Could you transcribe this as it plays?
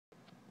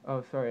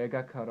Oh, sorry, I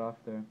got cut off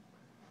there.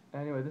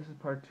 Anyway, this is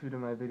part two to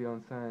my video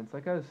on science.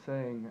 Like I was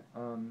saying,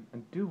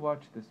 and do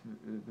watch the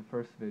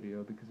first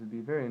video, because it'd be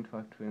very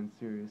intellectually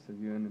unserious of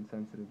you and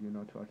insensitive of you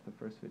not to watch the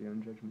first video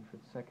and judge me for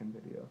the second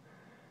video.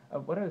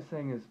 What I was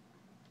saying is,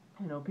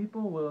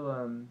 people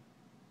will,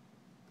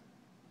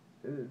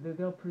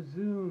 they'll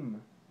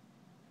presume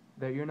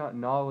that you're not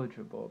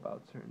knowledgeable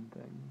about certain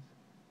things.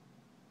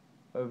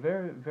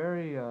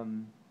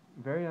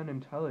 Very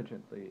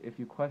unintelligently, if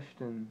you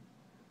question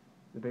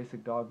the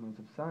basic dogmas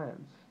of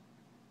science.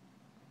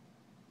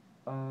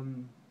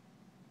 Um,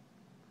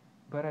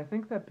 but I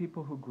think that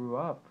people who grew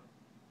up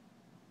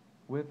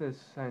with this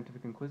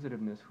scientific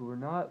inquisitiveness, who were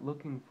not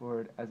looking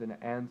for it as an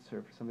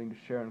answer for something to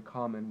share in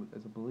common with,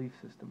 as a belief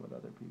system with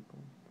other people,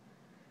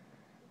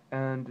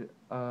 and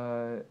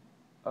uh,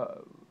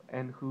 uh,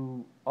 and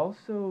who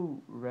also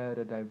read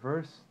a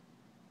diverse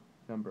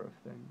number of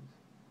things.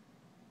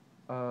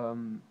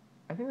 Um,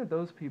 I think that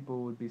those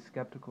people would be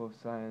skeptical of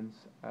science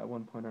at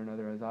one point or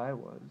another, as I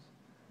was.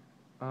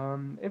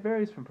 It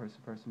varies from person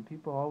to person.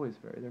 People always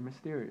vary. They're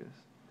mysterious.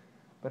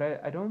 But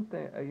I don't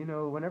think,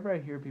 whenever I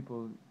hear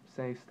people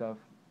say stuff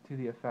to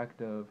the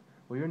effect of,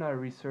 well, you're not a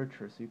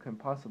researcher, so you couldn't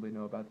possibly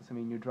know about this. I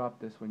mean, you dropped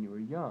this when you were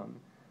young.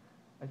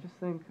 I just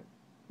think,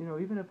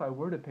 even if I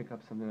were to pick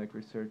up something like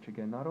research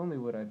again, not only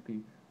would I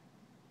be,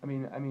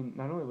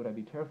 not only would I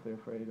be terribly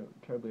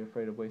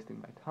afraid of wasting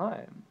my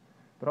time,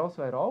 but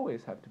also I'd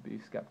always have to be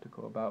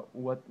skeptical about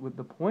what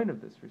the point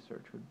of this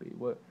research would be,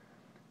 what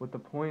the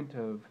point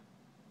of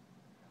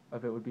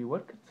it would be.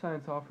 What could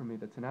science offer me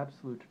that's an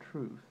absolute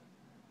truth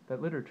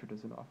that literature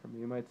doesn't offer me?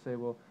 You might say,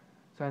 well,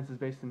 science is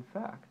based in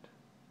fact.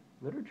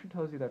 Literature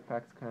tells you that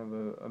fact's kind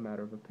of a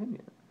matter of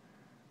opinion.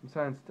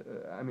 And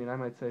I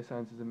might say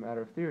science is a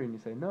matter of theory, and you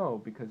say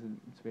no, because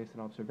it's based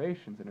on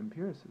observations and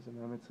empiricism.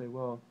 And I might say,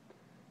 well,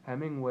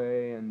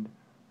 Hemingway and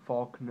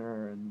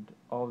Faulkner and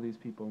all these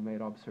people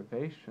made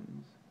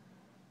observations,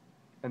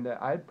 and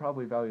that I'd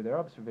probably value their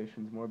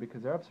observations more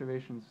because their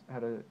observations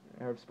had a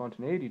air of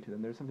spontaneity to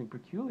them. There's something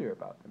peculiar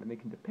about them, and they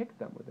can depict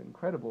them with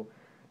incredible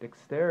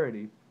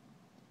dexterity.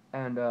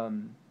 And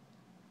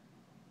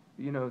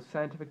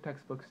scientific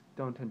textbooks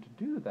don't tend to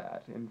do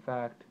that. In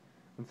fact,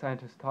 when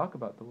scientists talk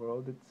about the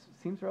world, it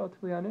seems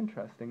relatively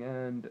uninteresting.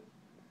 And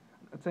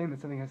I'm not saying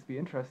that something has to be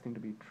interesting to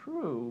be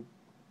true,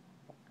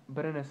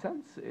 but in a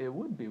sense, it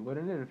would be,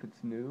 wouldn't it, if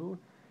it's new?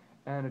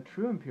 And a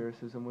true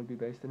empiricism would be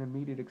based in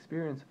immediate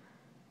experience.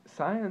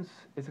 Science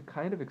is a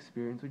kind of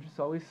experience which is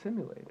always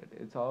simulated.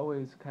 It's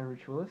always kind of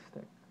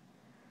ritualistic.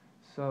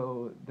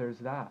 So there's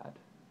that.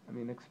 I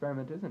mean,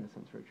 experiment is in a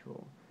sense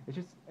ritual. It's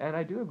just, and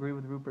I do agree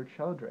with Rupert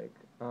Sheldrake.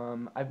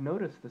 I've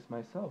noticed this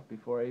myself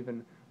before I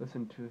even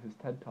listened to his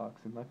TED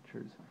Talks and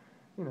lectures.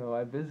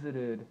 I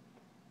visited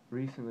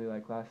recently,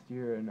 like last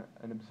year,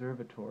 an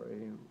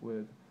observatory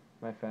with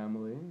my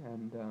family,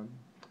 and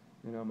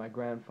my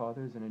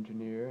grandfather is an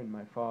engineer, and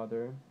my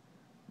father,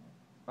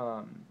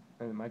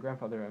 and my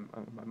grandfather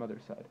on my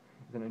mother's side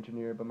is an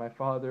engineer, but my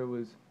father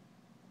was,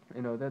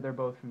 they're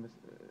both from this,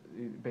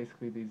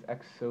 basically these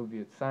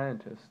ex-Soviet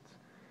scientists,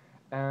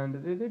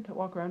 and they'd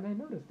walk around, and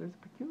I noticed there's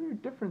a peculiar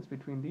difference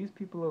between these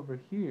people over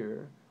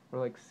here, who are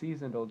like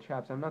seasoned old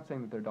chaps. I'm not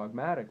saying that they're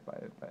dogmatic by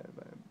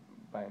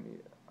any.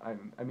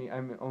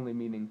 I'm only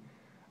meaning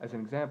as an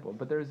example.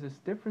 But there's this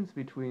difference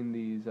between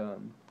these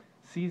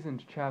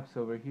seasoned chaps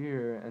over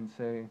here and,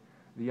 say,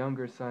 the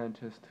younger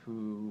scientist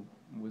who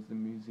was the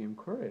museum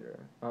curator.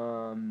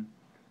 I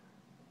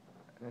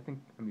think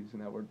I'm using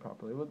that word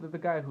properly. Well, the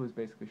guy who was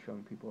basically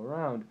showing people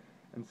around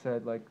and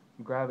said, like,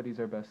 gravity's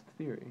our best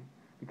theory.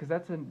 Because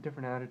that's a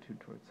different attitude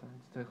towards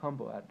science. It's a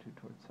humble attitude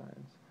towards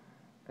science.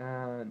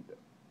 And,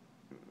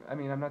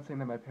 I'm not saying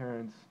that my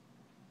parents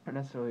are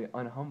necessarily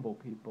unhumble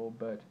people,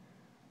 but,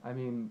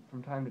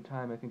 from time to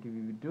time, I think if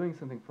you've been doing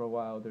something for a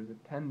while, there's a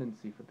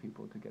tendency for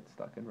people to get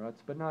stuck in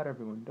ruts, but not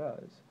everyone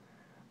does.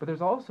 But there's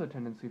also a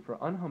tendency for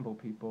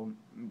unhumble people,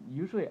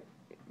 usually,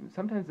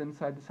 sometimes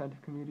inside the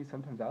scientific community,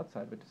 sometimes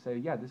outside of it, to say,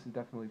 yeah, this is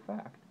definitely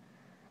fact.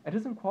 It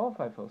doesn't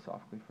qualify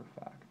philosophically for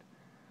fact.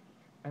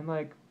 And,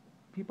 like,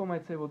 people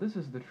might say, well, this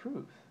is the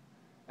truth.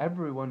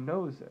 Everyone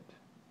knows it.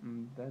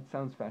 That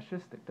sounds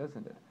fascistic,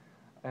 doesn't it?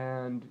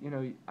 And,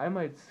 I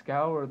might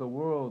scour the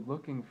world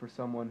looking for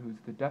someone who's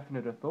the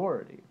definite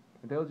authority.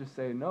 And they'll just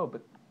say, no,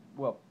 but,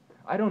 well,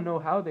 I don't know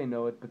how they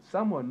know it, but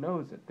someone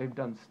knows it. They've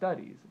done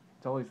studies.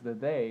 It's always the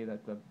they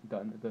that have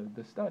done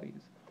the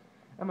studies.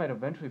 I might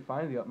eventually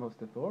find the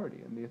utmost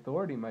authority, and the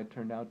authority might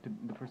turn out to,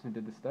 the person who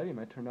did the study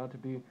might turn out to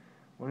be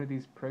one of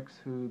these pricks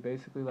who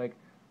basically, like,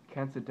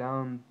 can't sit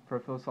down for a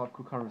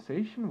philosophical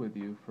conversation with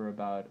you for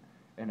about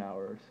an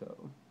hour or so,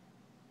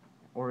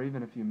 or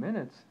even a few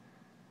minutes,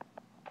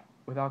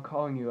 without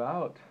calling you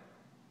out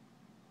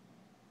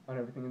on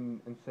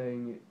everything and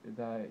saying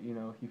that,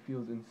 he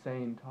feels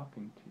insane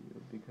talking to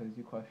you because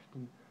you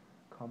question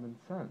common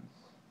sense.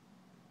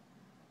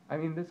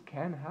 This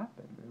can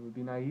happen. It would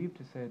be naive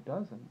to say it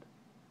doesn't.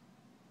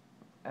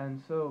 And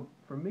so,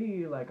 for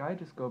me, like, I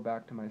just go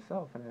back to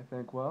myself and I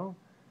think, well,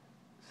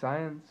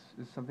 science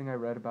is something I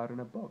read about in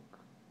a book.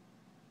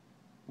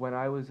 when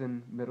I was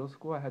in middle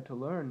school, I had to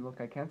learn, look,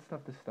 I can't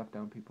stuff this stuff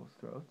down people's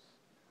throats.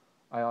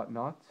 I ought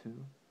not to.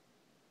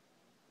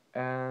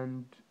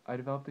 And I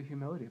developed a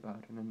humility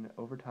about it. And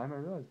over time, I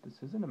realized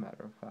this isn't a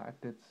matter of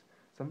fact. It's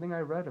something I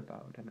read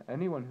about. And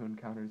anyone who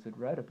encounters it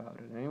read about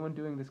it. And anyone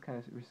doing this kind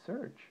of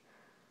research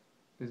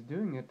is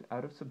doing it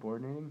out of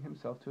subordinating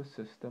himself to a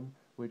system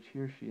which he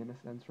or she, in a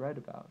sense, read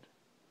about.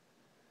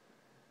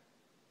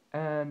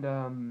 And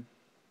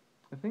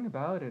the thing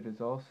about it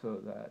is also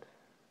that,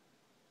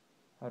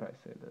 how do I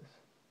say this?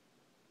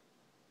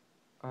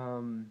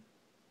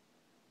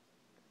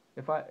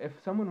 If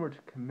someone were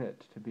to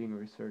commit to being a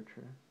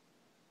researcher,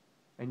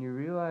 and you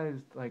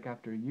realized, like,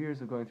 after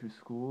years of going through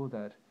school,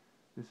 that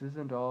this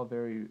isn't all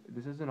very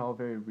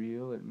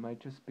real. It might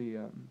just be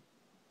a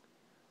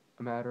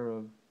matter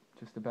of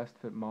just a best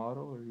fit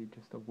model, or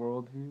just a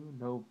worldview,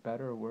 no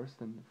better or worse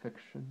than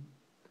fiction.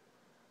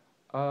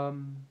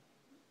 Um,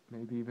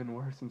 Maybe even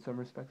worse in some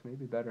respects,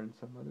 maybe better in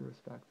some other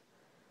respects.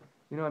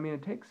 You know, I mean,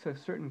 it takes a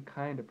certain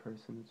kind of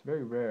person. It's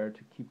very rare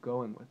to keep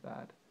going with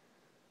that.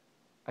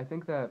 I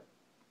think that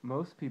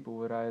most people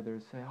would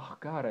either say, "Oh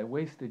God, I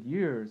wasted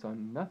years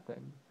on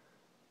nothing,"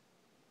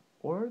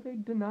 or they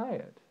deny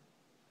it.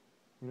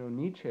 You know,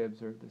 Nietzsche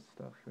observed this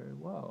stuff very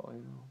well.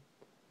 You know,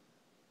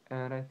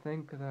 and I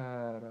think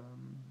that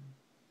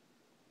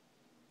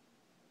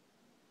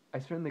I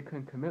certainly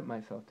couldn't commit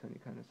myself to any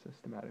kind of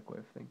systematic way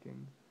of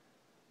thinking,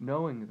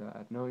 knowing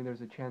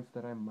there's a chance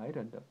that I might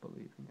end up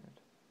believing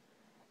it.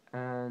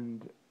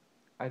 And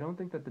I don't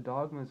think that the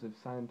dogmas of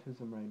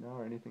scientism right now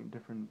are anything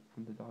different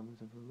from the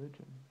dogmas of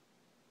religion.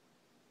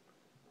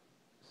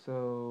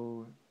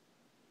 So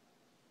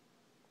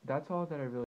that's all that I really